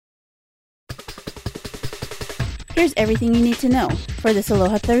Here's everything you need to know for this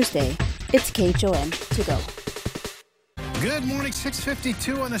Aloha Thursday. It's KHON to go. Good morning,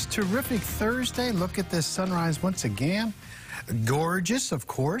 6:52 on this terrific Thursday. Look at this sunrise once again. Gorgeous, of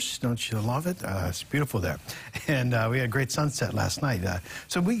course. Don't you love it? It's beautiful there. And we had a great sunset last night.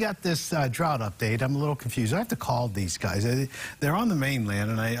 So we got this drought update. I'm a little confused. I have to call these guys. They're on the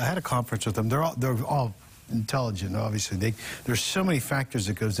mainland, and I had a conference with them. They're all intelligent, obviously. There's so many factors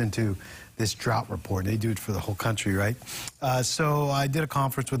that goes into this drought report. They do it for the whole country, right? So I did a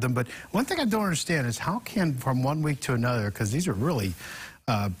conference with them. But one thing I don't understand is how can, from one week to another, because these are really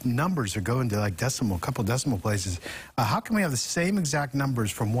numbers are going to like a couple decimal places. How can we have the same exact numbers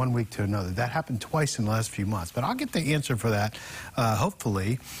from one week to another? That happened twice in the last few months. But I'll get the answer for that,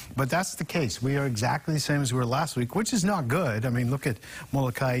 hopefully. But that's the case. We are exactly the same as we were last week, which is not good. I mean, look at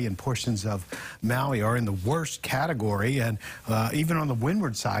Molokai and portions of Maui are in the worst category. And even on the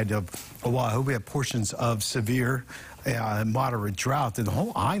windward side of Oahu, we have portions of severe moderate drought. And the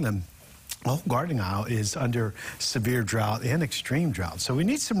whole island, the whole Gardening Isle is under severe drought and extreme drought. So we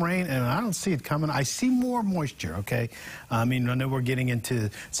need some rain, and I don't see it coming. I see more moisture, okay? I mean, I know we're getting into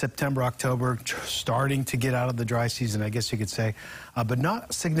September, October, starting to get out of the dry season, I guess you could say, but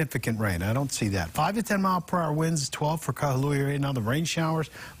not significant rain. I don't see that. 5 to 10 mile per hour winds, 12 for Kahului right now. The rain showers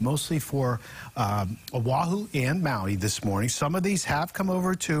mostly for Oahu and Maui this morning. Some of these have come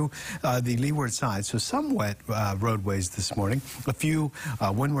over to the leeward side, so some wet roadways this morning. A few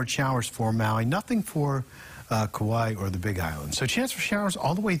windward showers for Maui, nothing for Kauai or the Big Island. So chance for showers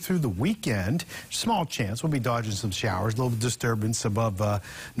all the way through the weekend. Small chance. We'll be dodging some showers. A little disturbance above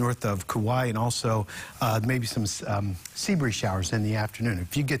north of Kauai, and also maybe some sea breeze showers in the afternoon.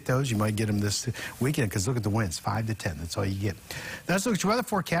 If you get those, you might get them this weekend, because look at the winds, 5 to 10. That's all you get. Let's look at your weather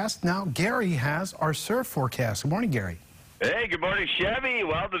forecast. Now, Gary has our surf forecast. Good morning, Gary. Hey, good morning, Chevy.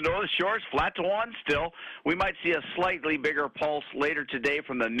 Well, the North Shore is flat to 1 still. We might see a slightly bigger pulse later today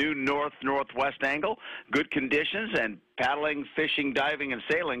from the new north-northwest angle. Good conditions, and paddling, fishing, diving, and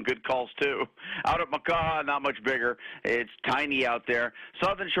sailing, good calls too. Out at Makaha, not much bigger. It's tiny out there.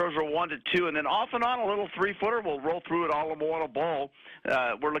 Southern shores are 1 to 2, and then off and on a little 3-footer. We'll roll through it all in one bowl.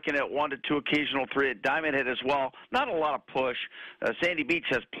 We're looking at 1 to 2, occasional 3 at Diamond Head as well. Not a lot of push. Sandy Beach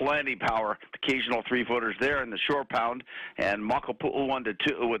has plenty power. Occasional 3-footers there in the shore pound, and Makapu'u 1 to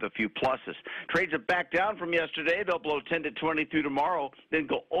 2 with a few pluses. Trades have backed down from yesterday. They'll blow 10 to 20 through tomorrow, then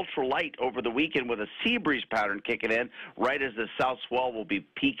go ultralight over the weekend with a sea breeze pattern kicking in right as the south swell will be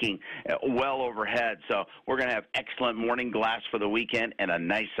peaking well overhead. So we're going to have excellent morning glass for the weekend and a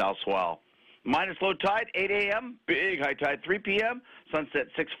nice south swell. Minus low tide, 8 a.m., big high tide, 3 p.m., sunset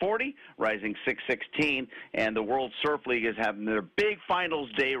 6:40, rising 6:16, and the World Surf League is having their big finals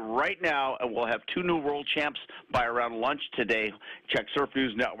day right now, and we'll have 2 new world champs by around lunch today. Check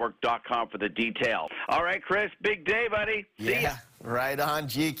surfnewsnetwork.com for the detail. All right, Chris, big day, buddy. See ya. Right on,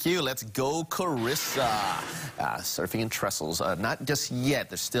 GQ. Let's go, Carissa. Surfing in trestles. Not just yet.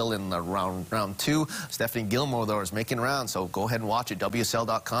 They're still in round 2. Stephanie Gilmore, though, is making rounds, so go ahead and watch it,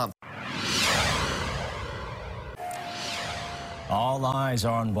 WSL.com. All eyes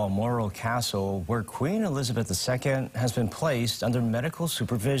are on Balmoral Castle, where Queen Elizabeth II has been placed under medical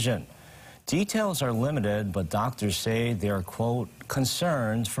supervision. Details are limited, but doctors say they are, quote,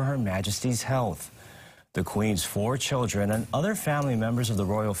 concerned for Her Majesty's health. The Queen's 4 children and other family members of the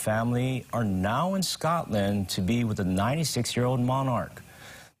royal family are now in Scotland to be with the 96-year-old monarch.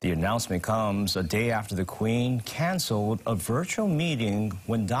 The announcement comes a day after the Queen canceled a virtual meeting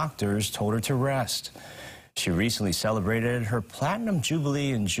when doctors told her to rest. She recently celebrated her Platinum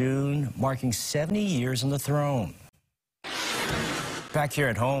Jubilee in June, marking 70 years on the throne. Back here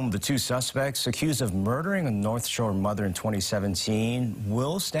at home, the 2 suspects accused of murdering a North Shore mother in 2017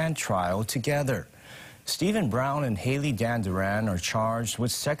 will stand trial together. Stephen Brown and Haley Danduran are charged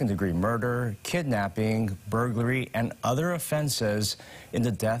with second-degree murder, kidnapping, burglary, and other offenses in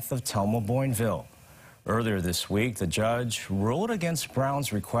the death of Thelma Boinville. Earlier this week, the judge ruled against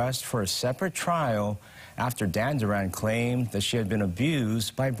Brown's request for a separate trial after Danduran claimed that she had been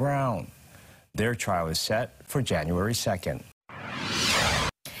abused by Brown. Their trial is set for January 2nd.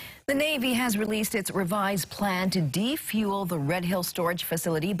 The Navy has released its revised plan to defuel the Red Hill storage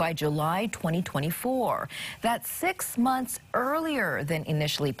facility by July 2024. That's 6 months earlier than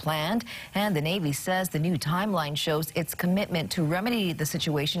initially planned, and the Navy says the new timeline shows its commitment to remedy the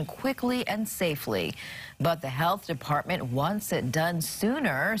situation quickly and safely. But the health department wants it done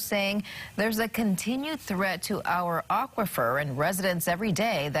sooner, saying there's a continued threat to our aquifer and residents every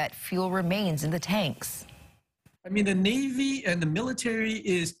day that fuel remains in the tanks. I mean, the Navy and the military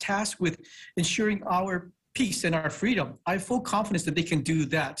is tasked with ensuring our peace and our freedom. I have full confidence that they can do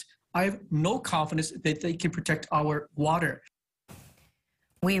that. I have no confidence that they can protect our water.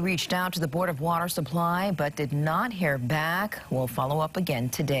 We reached out to the Board of Water Supply, but did not hear back. We'll follow up again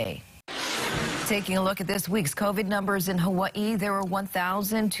today. Taking a look at this week's COVID numbers in Hawaii, there were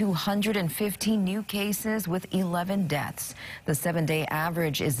 1,215 new cases with 11 deaths. The 7-day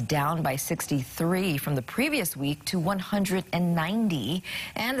average is down by 63 from the previous week to 190,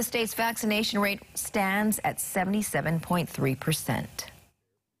 and the state's vaccination rate stands at 77.3%.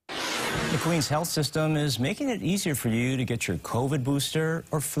 The Queens Health System is making it easier for you to get your COVID booster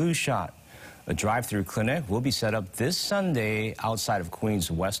or flu shot. A drive-through clinic will be set up this Sunday outside of Queens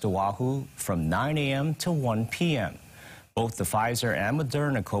West Oahu from 9 a.m. to 1 p.m. Both the Pfizer and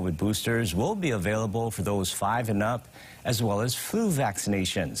Moderna COVID boosters will be available for those 5 and up, as well as flu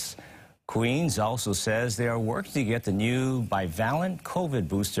vaccinations. Queens also says they are working to get the new bivalent COVID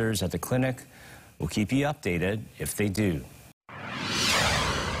boosters at the clinic. We'll keep you updated if they do.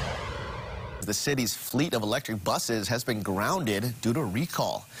 The city's fleet of electric buses has been grounded due to a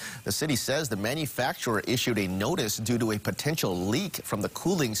recall. The city says the manufacturer issued a notice due to a potential leak from the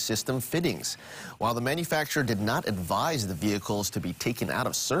cooling system fittings. While the manufacturer did not advise the vehicles to be taken out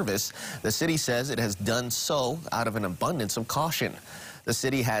of service, the city says it has done so out of an abundance of caution. The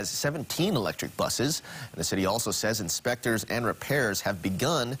city has 17 electric buses, and the city also says inspectors and repairs have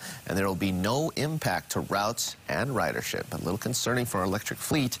begun, and there will be no impact to routes and ridership. A little concerning for our electric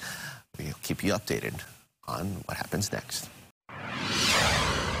fleet. We'll keep you updated on what happens next.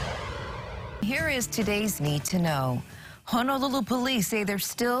 Here is today's Need to Know. Honolulu police say they're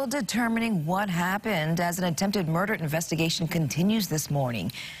still determining what happened as an attempted murder investigation continues this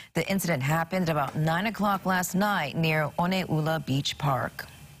morning. The incident happened at about 9 o'clock last night near Oneula Beach Park.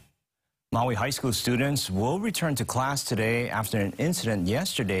 Maui High School students will return to class today after an incident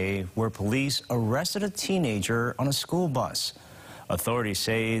yesterday where police arrested a teenager on a school bus. Authorities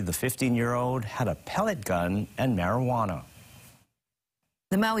say the 15-year-old had a pellet gun and marijuana.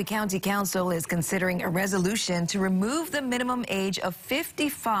 The Maui County Council is considering a resolution to remove the minimum age of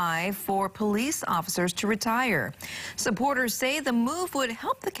 55 for police officers to retire. Supporters say the move would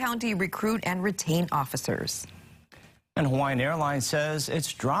help the county recruit and retain officers. And Hawaiian Airlines says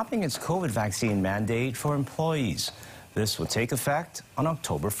it's dropping its COVID vaccine mandate for employees. This will take effect on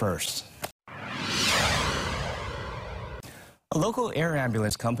October 1st. A local air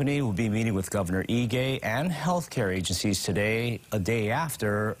ambulance company will be meeting with Governor Ige and healthcare agencies today, a day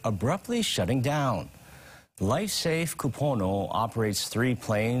after abruptly shutting down. LifeSafe Kupono operates 3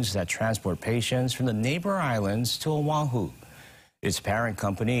 planes that transport patients from the neighbor islands to Oahu. Its parent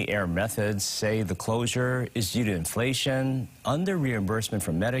company, Air Methods, say the closure is due to inflation, under-reimbursement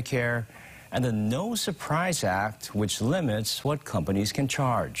from Medicare, and the No Surprise Act, which limits what companies can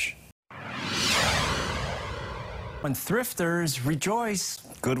charge. When thrifters rejoice,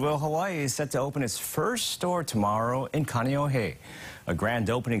 Goodwill Hawaii is set to open its first store tomorrow in Kaneohe. A grand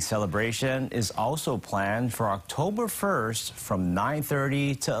opening celebration is also planned for October 1st from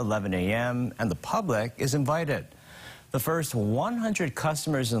 9:30 to 11 a.m. and the public is invited. The first 100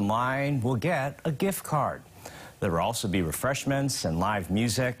 customers in line will get a gift card. There will also be refreshments and live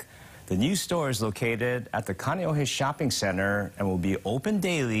music. The new store is located at the Kaneohe Shopping Center and will be open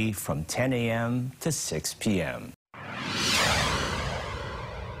daily from 10 a.m. to 6 p.m.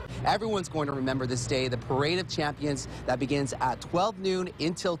 Everyone's going to remember this day, the Parade of Champions that begins at 12 noon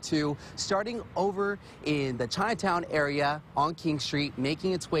until 2, starting over in the Chinatown area on King Street,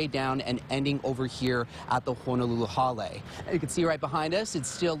 making its way down and ending over here at the Honolulu Hale. You can see right behind us, it's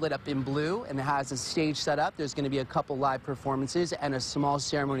still lit up in blue and it has a stage set up. There's going to be a couple live performances and a small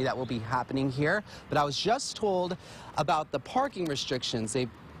ceremony that will be happening here. But I was just told about the parking restrictions. They've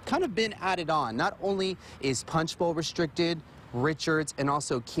kind of been added on. Not only is Punch Bowl restricted, Richards, and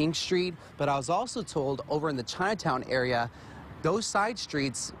also King Street, but I was also told over in the Chinatown area, those side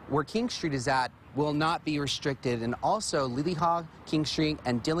streets where King Street is at will not be restricted. And also Liliha, King Street,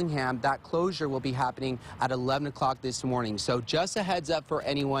 and Dillingham, that closure will be happening at 11 o'clock this morning. So just a heads up for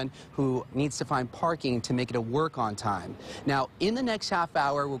anyone who needs to find parking to make it a work on time. Now, in the next half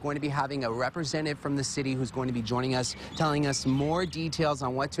hour, we're going to be having a representative from the city who's going to be joining us, telling us more details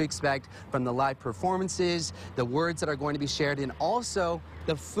on what to expect from the live performances, the words that are going to be shared, and also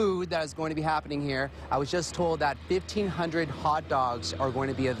the food that is going to be happening here. I was just told that 1,500 hot dogs are going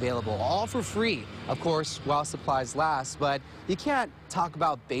to be available, all for free, of course, while supplies last. But you can't talk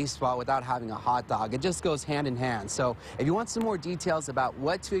about baseball without having a hot dog. It just goes hand in hand. So if you want some more details about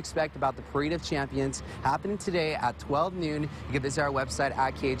what to expect about the Parade of Champions happening today at 12 noon, you can visit our website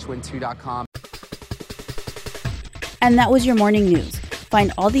at KHON2.com. And that was your morning news.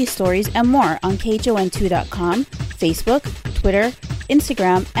 Find all these stories and more on KHON2.com, Facebook, Twitter,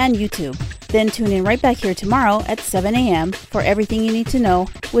 Instagram, and YouTube. Then tune in right back here tomorrow at 7 a.m. for everything you need to know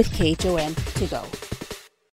with KHON To Go.